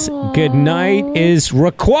kiss goodnight is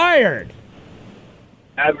required.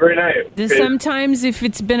 Every night. Does sometimes, if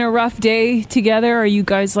it's been a rough day together, are you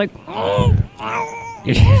guys like,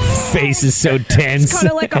 Your face is so tense. kind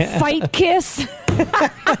of like a fight kiss?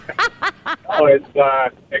 Oh, it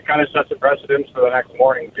kind of sets a precedence for the next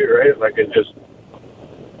morning too, right? Like it just.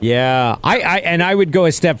 Yeah, I would go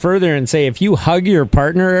a step further and say if you hug your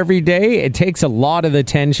partner every day, it takes a lot of the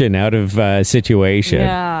tension out of a situation.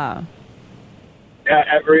 Yeah. Yeah,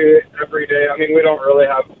 every day. I mean, we don't really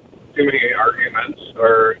have too many arguments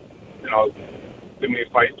or, too many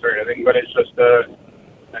fights or anything, but it's just a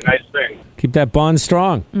nice thing. Keep that bond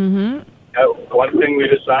strong. Mm-hmm. One thing we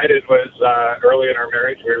decided was early in our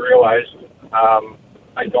marriage, we realized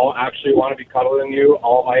I don't actually want to be cuddling you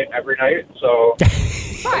all night, every night. So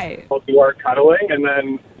Right. we'll do our cuddling, and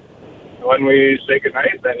then when we say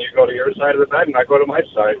goodnight, then you go to your side of the bed and I go to my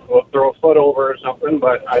side. We'll throw a foot over or something,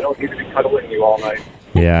 but I don't need to be cuddling you all night.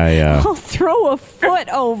 Yeah. I'll throw a foot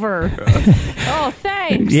over. Oh,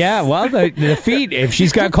 thanks. Yeah, well, the feet, if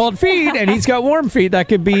she's got cold feet and he's got warm feet, that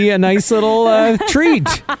could be a nice little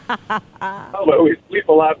treat. Oh, but we sleep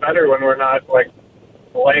a lot better when we're not,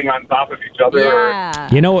 laying on top of each other.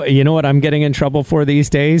 Yeah. You know what I'm getting in trouble for these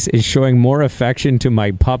days is showing more affection to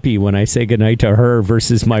my puppy when I say goodnight to her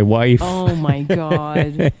versus my wife. Oh, my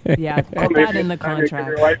God. Yeah, put that in the Give contract.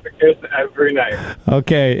 your wife a kiss every night.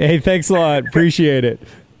 Okay. Hey, thanks a lot. Appreciate it.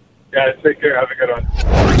 Yeah, take care. Have a good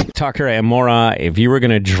one. Tucker and Maura, if you were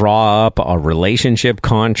going to draw up a relationship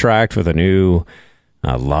contract with a new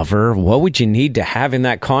lover, what would you need to have in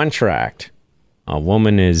that contract? A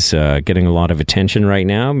woman is getting a lot of attention right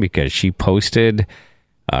now because she posted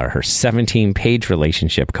her 17-page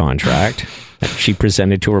relationship contract that she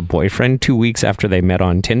presented to her boyfriend 2 weeks after they met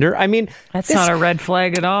on Tinder. I mean, That's not a red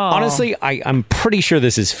flag at all. honestly, I'm pretty sure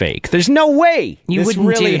this is fake. There's no way you this wouldn't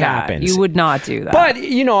really do that. happens. You would not do that. But,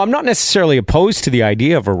 I'm not necessarily opposed to the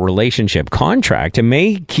idea of a relationship contract. It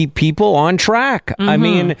may keep people on track. I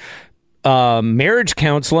mean, marriage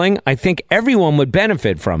counseling, I think everyone would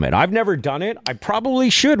benefit from it. I've never done it. I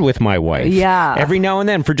probably should with my wife. Yeah. Every now and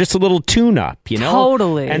then for just a little tune-up,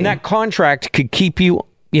 Totally. And that contract could keep you,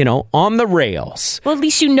 on the rails. Well, at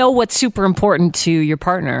least you know what's super important to your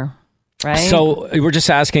partner, right? So we're just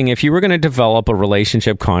asking, if you were going to develop a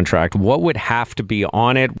relationship contract, what would have to be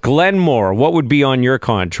on it? Glenmore, what would be on your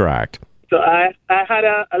contract? So I had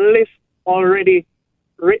a list already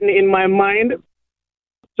written in my mind.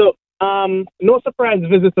 So no surprise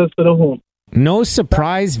visitors to the home. No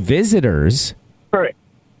surprise visitors? Correct.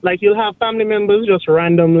 Like you'll have family members just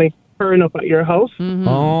randomly turn up at your house.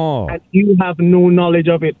 Oh. And you have no knowledge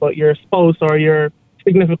of it, but your spouse or your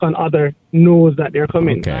significant other knows that they're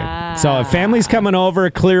coming. Okay. So if family's coming over,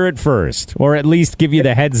 clear it first, or at least give you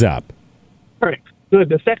the heads up. Correct. Good.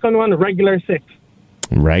 The second one, regular sex.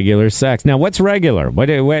 Regular sex. Now, what's regular? What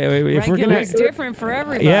if we're gonna? Regular's different for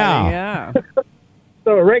everybody. Yeah.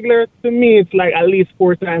 So regular to me, it's like at least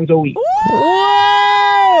 4 times a week.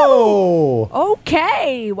 Whoa!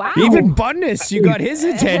 Okay. Wow. Even Bundes, you got his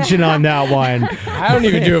attention on that one. I don't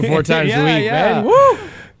even do it 4 times a week, man. Woo!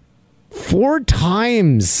 4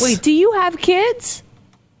 times. Wait, do you have kids?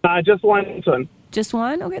 Just one son. Just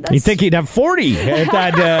one? Okay, that's... You think he'd have 40?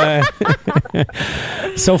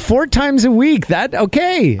 So 4 times a week. That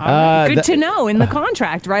okay? Good to know in the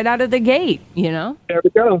contract right out of the gate. You know. There we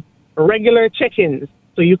go. Regular check-ins.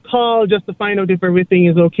 So you call just to find out if everything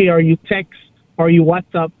is okay, or you text, or you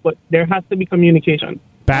WhatsApp, but there has to be communication.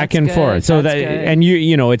 Back and forth. So That's that, good. and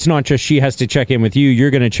you know, it's not just she has to check in with you. You're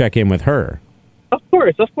going to check in with her. Of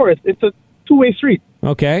course. It's a two-way street.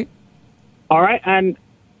 Okay. All right, and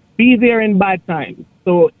be there in bad times.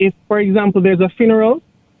 So if, for example, there's a funeral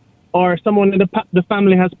or someone in the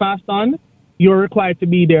family has passed on, you're required to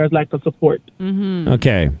be there as like a support. Mm-hmm.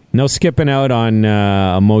 Okay. No skipping out on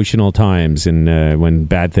emotional times and when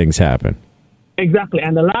bad things happen. Exactly.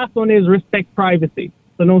 And the last one is respect privacy.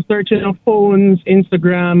 So no searching of phones,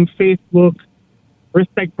 Instagram, Facebook.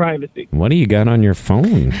 Respect privacy. What do you got on your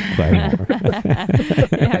phone, Claire?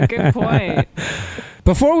 Yeah, good point.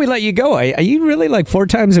 Before we let you go, are you really like 4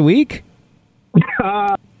 times a week?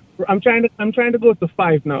 I'm trying to go to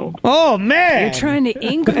 5 now. Oh man! You're trying to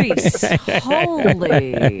increase.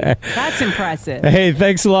 Holy, that's impressive. Hey,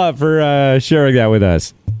 thanks a lot for sharing that with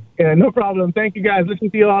us. Yeah, no problem. Thank you guys. Listen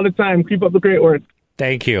to you all the time. Keep up the great work.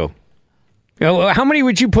 Thank you. How many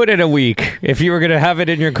would you put in a week if you were going to have it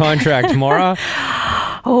in your contract, Maura?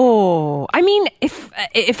 Oh, I mean,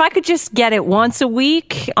 if I could just get it once a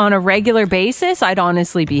week on a regular basis, I'd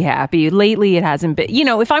honestly be happy. Lately, it hasn't been. You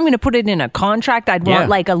know, if I'm going to put it in a contract, I'd want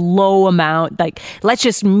like a low amount. Like, let's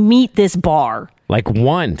just meet this bar. Like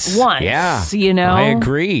once. Yeah. You know? I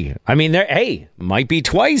agree. I mean, might be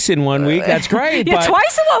twice in 1 week. That's great. Yeah, but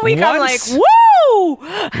twice in 1 week, I'm like, once- woo!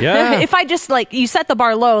 Yeah. If I just, like, you set the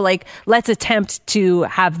bar low, like, let's attempt to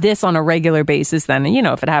have this on a regular basis, then, you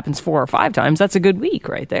know, if it happens 4 or 5 times, that's a good week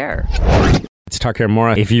right there. Let's talk here more.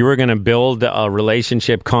 If you were going to build a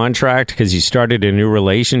relationship contract because you started a new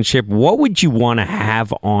relationship, what would you want to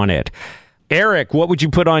have on it? Eric, what would you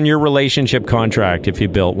put on your relationship contract if you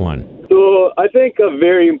built one? So I think a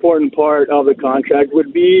very important part of the contract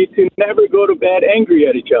would be to never go to bed angry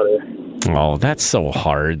at each other. Oh, that's so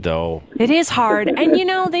hard, though. It is hard. And, you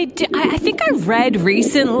know, I think I read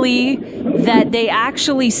recently that they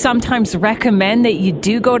actually sometimes recommend that you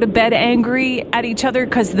do go to bed angry at each other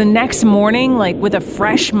because the next morning, like with a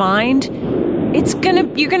fresh mind,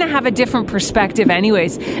 you're gonna have a different perspective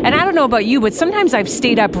anyways. And I don't know about you, but sometimes I've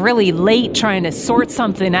stayed up really late trying to sort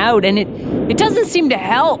something out, and it doesn't seem to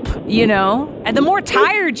help, you know? And the more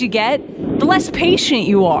tired you get, the less patient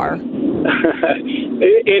you are.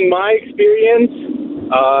 In my experience,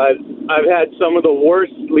 I've had some of the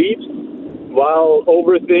worst sleeps while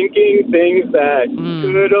overthinking things that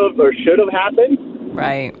could have or should have happened.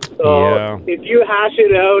 Right. So if you hash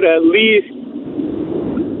it out, at least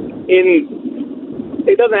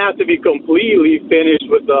it doesn't have to be completely finished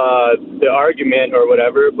with the argument or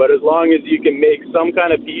whatever, but as long as you can make some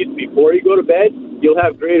kind of peace before you go to bed, you'll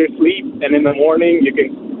have greater sleep, and in the morning you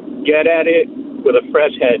can get at it with a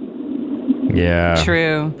fresh head. Yeah.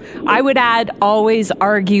 True. I would add always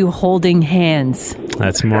argue holding hands.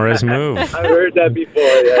 That's Maura's move. I've heard that before,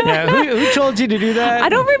 yeah. Yeah, who told you to do that? I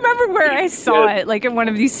don't remember where I saw it, like in one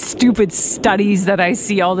of these stupid studies that I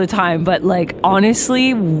see all the time, but like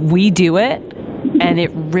honestly, we do it. And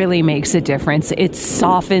it really makes a difference. It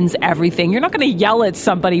softens everything. You're not going to yell at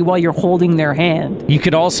somebody while you're holding their hand. You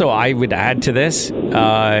could also, I would add to this,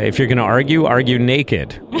 if you're going to argue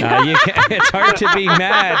naked. It's hard to be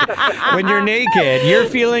mad when you're naked. You're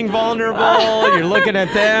feeling vulnerable. You're looking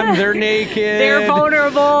at them. They're naked. They're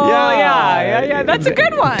vulnerable. Yeah. That's a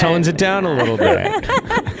good one. Tones it down a little bit.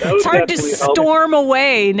 It's hard to storm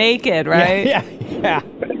away naked, right? Yeah.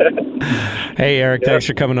 Hey, Eric, thanks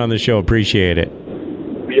for coming on the show. Appreciate it.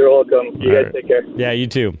 You're welcome. You guys take care. Yeah, you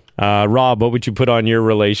too. Rob, what would you put on your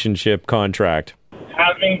relationship contract?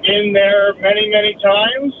 Having been there many, many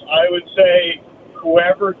times, I would say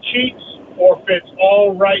whoever cheats forfeits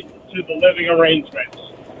all right to the living arrangements.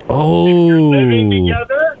 Oh. If you're living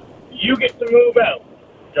together, you get to move out.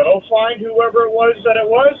 Go find whoever it was,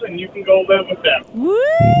 and you can go live with them.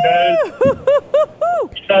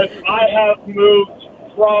 Because I have moved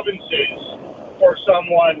provinces for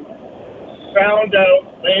someone, found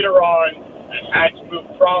out later on and had to move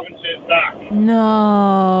provinces back.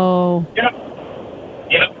 No. Yep.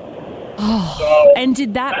 And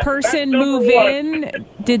did that person that's move number one. in?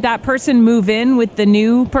 Did that person move in with the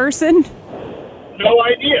new person? No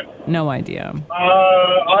idea. No idea.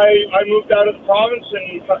 I moved out of the province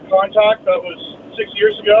and cut contact. That was 6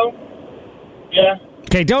 years ago. Yeah.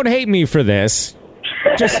 Okay, don't hate me for this.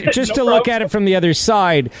 Just No to problem. look at it from the other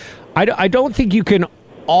side, I don't think you can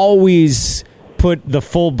always put the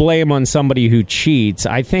full blame on somebody who cheats.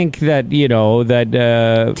 I think that,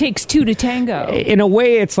 Takes two to tango. in a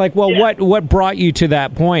way, it's like, well, what brought you to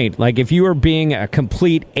that point? Like, if you were being a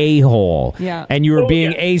complete a-hole, Yeah. and you were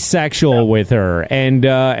being asexual with her,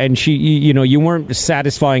 and she, you weren't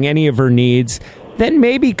satisfying any of her needs, then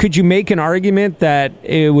maybe could you make an argument that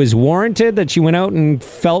it was warranted that she went out and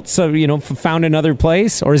felt found another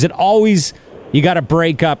place, or is it always you got to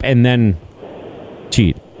break up and then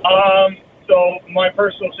cheat? So my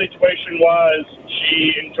personal situation was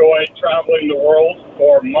she enjoyed traveling the world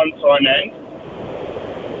for months on end.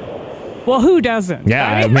 Well, who doesn't?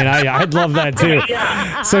 Yeah, I mean, I'd love that too.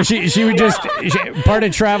 So she would just part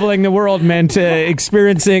of traveling the world meant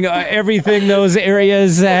experiencing everything those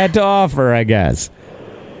areas had to offer, I guess.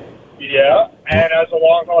 Yeah, and as a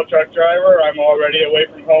long-haul truck driver, I'm already away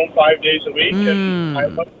from home 5 days a week, and I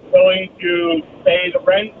was willing to pay the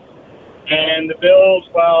rent and the bills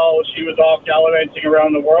while she was off gallivanting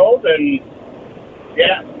around the world, and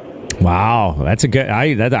yeah. Wow, that's a good.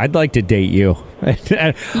 I'd like to date you. You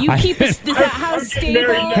keep that house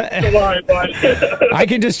stable? I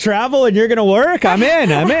can just travel and you're going to work? I'm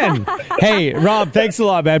in. Hey, Rob, thanks a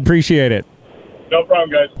lot, man. Appreciate it. No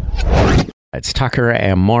problem, guys. It's Tucker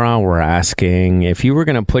and Maura. We're asking, if you were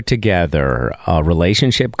going to put together a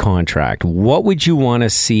relationship contract, what would you want to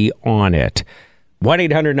see on it?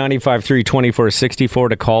 1-800-953-2464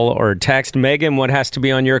 to call or text. Megan, what has to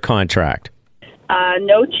be on your contract?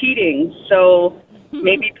 No cheating. So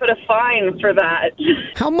maybe put a fine for that.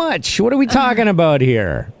 How much? What are we talking about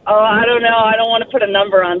here? Oh, I don't know. I don't want to put a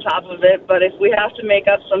number on top of it, but if we have to make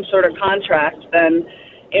up some sort of contract, then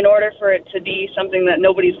in order for it to be something that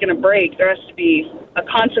nobody's going to break, there has to be a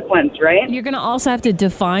consequence, right? You're going to also have to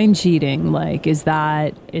define cheating. Like, is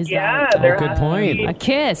that good point. A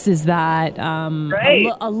kiss? Is that Right.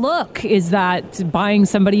 a look? Is that buying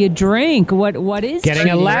somebody a drink? What is Getting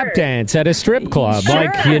a cheating? lap dance at a strip club. Sure.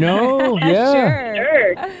 Like, yeah.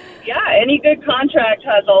 Sure. Yeah, any good contract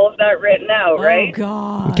has all of that written out, right? Oh,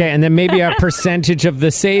 God. Okay, and then maybe a percentage of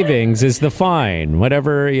the savings is the fine.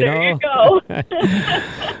 Whatever, There you go.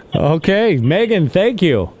 Okay, Megan, thank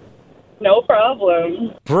you. No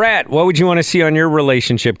problem. Brett, what would you want to see on your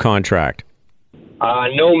relationship contract?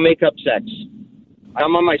 No makeup sex.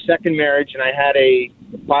 I'm on my second marriage, and I had a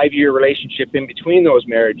 5-year relationship in between those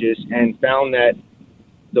marriages and found that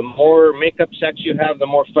the more makeup sex you have, the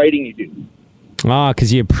more fighting you do.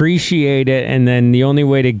 Because you appreciate it, and then the only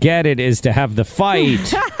way to get it is to have the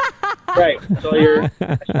fight. Right. So you're,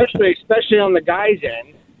 especially on the guy's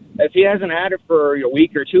end, if he hasn't had it for a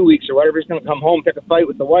week or 2 weeks or whatever, he's going to come home, pick a fight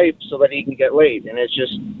with the wife so that he can get laid. And it's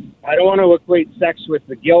just, I don't want to equate sex with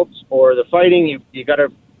the guilt or the fighting. You got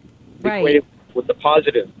to equate it with the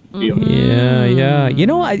positive feeling. Yeah. You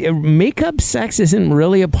know, makeup sex isn't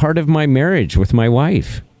really a part of my marriage with my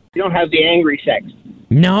wife. You don't have the angry sex.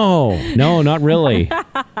 No, not really.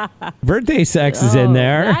 Birthday sex is in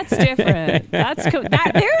there. That's different.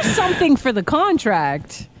 There's something for the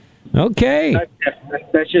contract. Okay.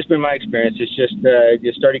 That's just been my experience. It's just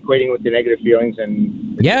you start equating with the negative feelings,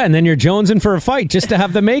 and and then you're jonesing for a fight just to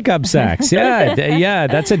have the makeup sex. Yeah,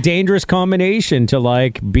 that's a dangerous combination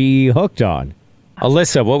to be hooked on.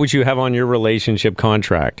 Alyssa, what would you have on your relationship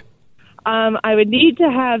contract? I would need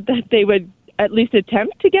to have that they would at least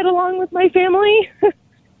attempt to get along with my family.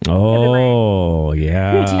 Oh,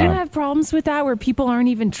 yeah. Do you have problems with that where people aren't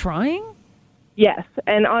even trying? Yes,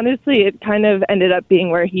 and honestly, it kind of ended up being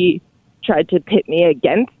where he tried to pit me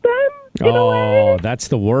against them. Oh, that's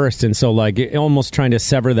the worst. And so, almost trying to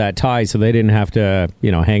sever that tie so they didn't have to,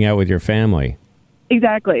 hang out with your family.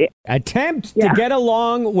 Exactly. Attempt to get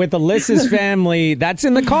along with Alyssa's family. That's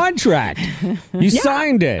in the contract. You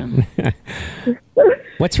signed it.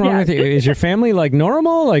 What's wrong with you? Is your family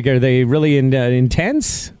normal? Are they really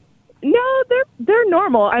intense? No, they're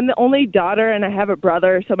normal. I'm the only daughter, and I have a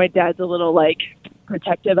brother, so my dad's a little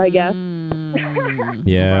protective, I guess.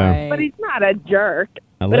 Yeah, but he's not a jerk.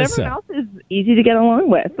 Alyssa. But everyone else is easy to get along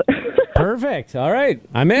with. Perfect. All right,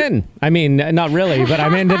 I'm in. I mean, not really, but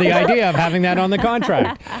I'm into the idea of having that on the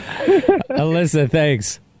contract. Alyssa,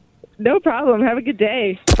 thanks. No problem. Have a good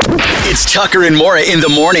day. It's Tucker and Maura in the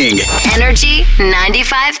morning. Energy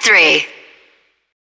 95.3.